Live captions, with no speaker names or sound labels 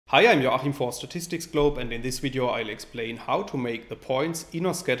Hi, I'm Joachim for Statistics Globe, and in this video I'll explain how to make the points in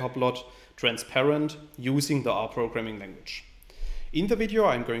a scatterplot transparent using the R programming language. In the video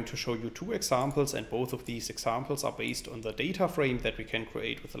I'm going to show you two examples, and both of these examples are based on the data frame that we can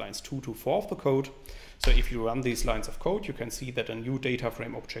create with the lines 2 to 4 of the code. So if you run these lines of code, you can see that a new data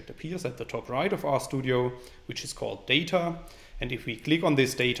frame object appears at the top right of RStudio, which is called data. And if we click on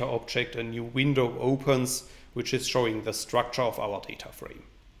this data object, a new window opens, which is showing the structure of our data frame.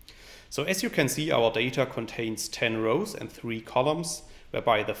 So as you can see, our data contains 10 rows and 3 columns,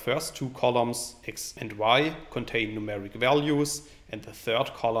 whereby the first 2 columns, X and Y, contain numeric values, and the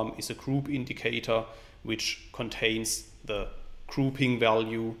third column is a group indicator, which contains the grouping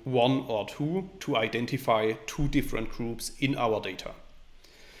value 1 or 2 to identify 2 different groups in our data.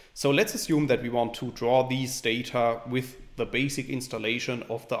 So let's assume that we want to draw these data with the basic installation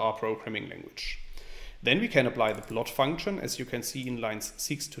of the R programming language. Then we can apply the plot function, as you can see in lines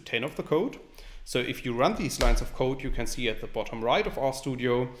 6 to 10 of the code. So if you run these lines of code, you can see at the bottom right of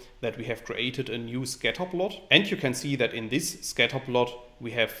RStudio that we have created a new scatterplot. And you can see that in this scatterplot we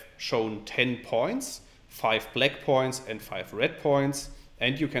have shown 10 points, 5 black points and 5 red points.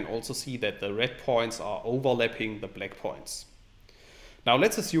 And you can also see that the red points are overlapping the black points. Now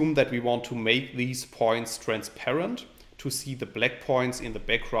let's assume that we want to make these points transparent to see the black points in the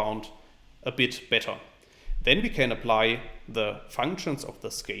background a bit better. Then we can apply the functions of the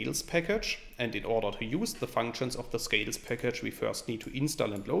scales package, and in order to use the functions of the scales package, we first need to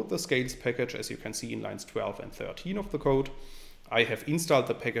install and load the scales package, as you can see in lines 12 and 13 of the code. I have installed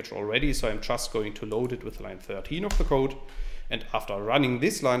the package already, so I'm just going to load it with line 13 of the code. And after running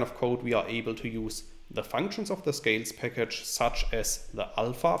this line of code, we are able to use the functions of the scales package, such as the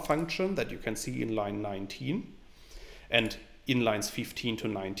alpha function that you can see in line 19. And in lines 15 to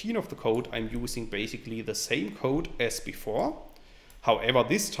 19 of the code, I'm using basically the same code as before. However,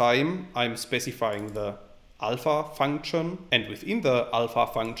 this time I'm specifying the alpha function, and within the alpha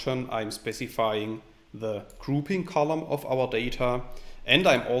function I'm specifying the grouping column of our data, and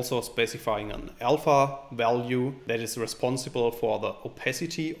I'm also specifying an alpha value that is responsible for the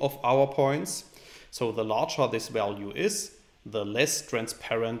opacity of our points. So the larger this value is, the less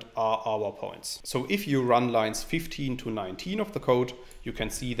transparent are our points. So if you run lines 15 to 19 of the code, you can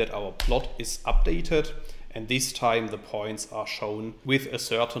see that our plot is updated, and this time the points are shown with a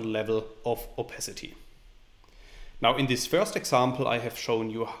certain level of opacity. Now in this first example, I have shown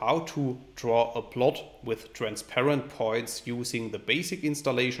you how to draw a plot with transparent points using the basic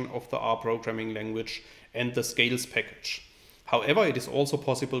installation of the R programming language and the scales package. However, it is also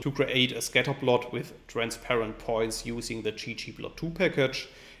possible to create a scatterplot with transparent points using the ggplot2 package,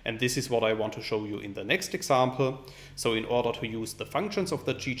 and this is what I want to show you in the next example. So in order to use the functions of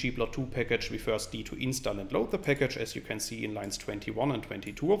the ggplot2 package, we first need to install and load the package, as you can see in lines 21 and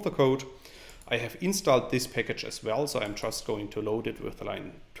 22 of the code. I have installed this package as well, so I'm just going to load it with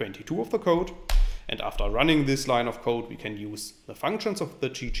line 22 of the code. And after running this line of code, we can use the functions of the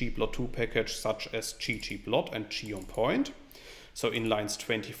ggplot2 package, such as ggplot and gonPoint. So in lines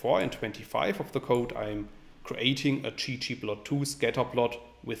 24 and 25 of the code, I'm creating a ggplot2 scatterplot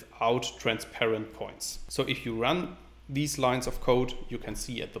without transparent points. So if you run these lines of code, you can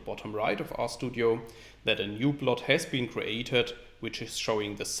see at the bottom right of RStudio that a new plot has been created, which is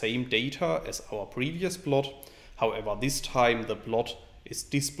showing the same data as our previous plot. However, this time the plot is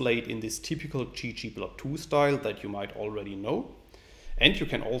displayed in this typical ggplot2 style that you might already know. And you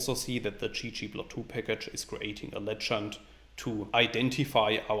can also see that the ggplot2 package is creating a legend to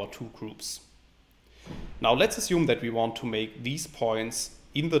identify our 2 groups. Now let's assume that we want to make these points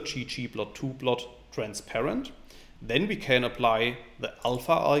in the ggplot2 plot transparent. Then we can apply the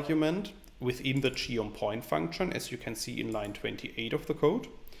alpha argument within the gonPoint function, as you can see in line 28 of the code.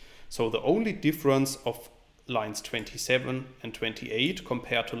 So the only difference of lines 27 and 28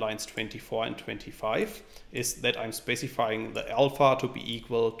 compared to lines 24 and 25 is that I'm specifying the alpha to be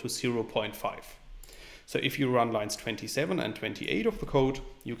equal to 0.5. So if you run lines 27 and 28 of the code,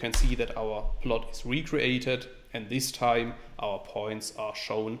 you can see that our plot is recreated, and this time our points are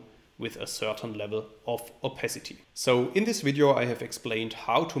shown with a certain level of opacity. So in this video I have explained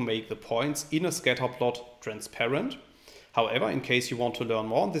how to make the points in a scatterplot transparent. However, in case you want to learn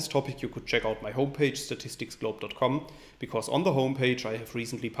more on this topic, you could check out my homepage statisticsglobe.com, because on the homepage I have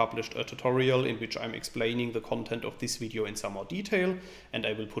recently published a tutorial in which I'm explaining the content of this video in some more detail, and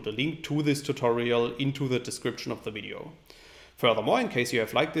I will put a link to this tutorial into the description of the video. Furthermore, in case you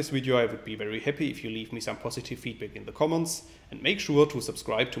have liked this video, I would be very happy if you leave me some positive feedback in the comments, and make sure to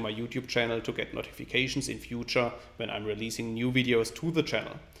subscribe to my YouTube channel to get notifications in future when I'm releasing new videos to the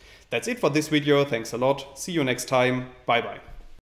channel. That's it for this video. Thanks a lot. See you next time. Bye bye.